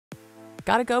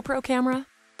Got a GoPro camera?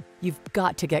 You've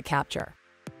got to get Capture.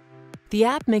 The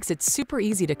app makes it super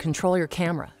easy to control your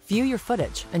camera, view your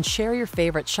footage, and share your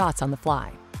favorite shots on the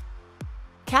fly.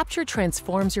 Capture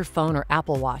transforms your phone or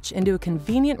Apple Watch into a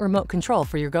convenient remote control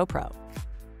for your GoPro.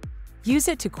 Use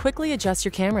it to quickly adjust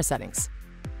your camera settings,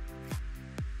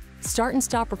 start and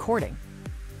stop recording,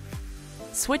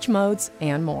 switch modes,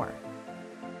 and more.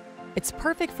 It's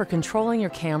perfect for controlling your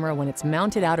camera when it's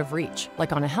mounted out of reach,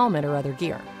 like on a helmet or other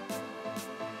gear.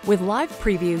 With Live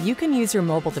Preview, you can use your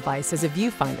mobile device as a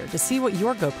viewfinder to see what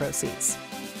your GoPro sees.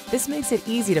 This makes it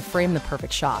easy to frame the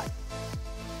perfect shot.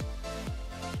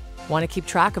 Want to keep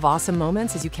track of awesome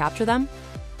moments as you capture them?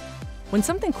 When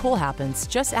something cool happens,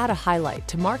 just add a highlight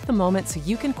to mark the moment so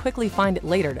you can quickly find it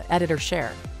later to edit or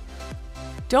share.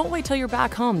 Don't wait till you're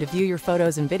back home to view your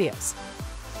photos and videos.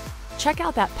 Check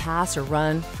out that pass or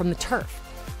run from the turf.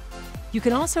 You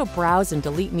can also browse and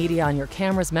delete media on your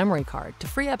camera's memory card to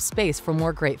free up space for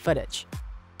more great footage.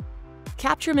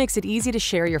 Capture makes it easy to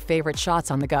share your favorite shots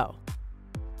on the go.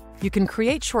 You can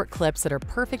create short clips that are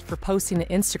perfect for posting to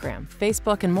Instagram,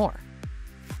 Facebook, and more.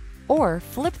 Or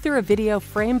flip through a video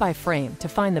frame by frame to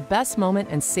find the best moment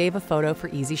and save a photo for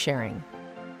easy sharing.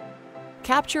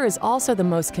 Capture is also the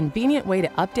most convenient way to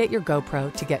update your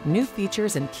GoPro to get new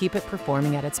features and keep it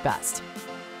performing at its best.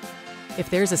 If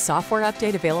there's a software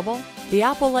update available, the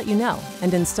app will let you know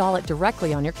and install it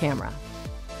directly on your camera.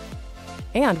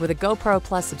 And with a GoPro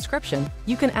Plus subscription,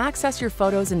 you can access your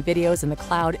photos and videos in the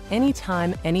cloud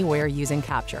anytime, anywhere using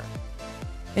Capture.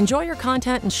 Enjoy your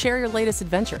content and share your latest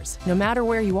adventures, no matter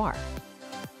where you are.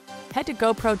 Head to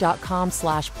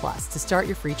gopro.com/plus to start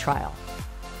your free trial.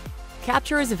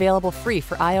 Capture is available free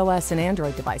for iOS and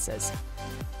Android devices.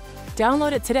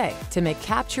 Download it today to make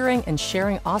capturing and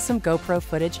sharing awesome GoPro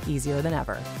footage easier than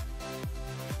ever.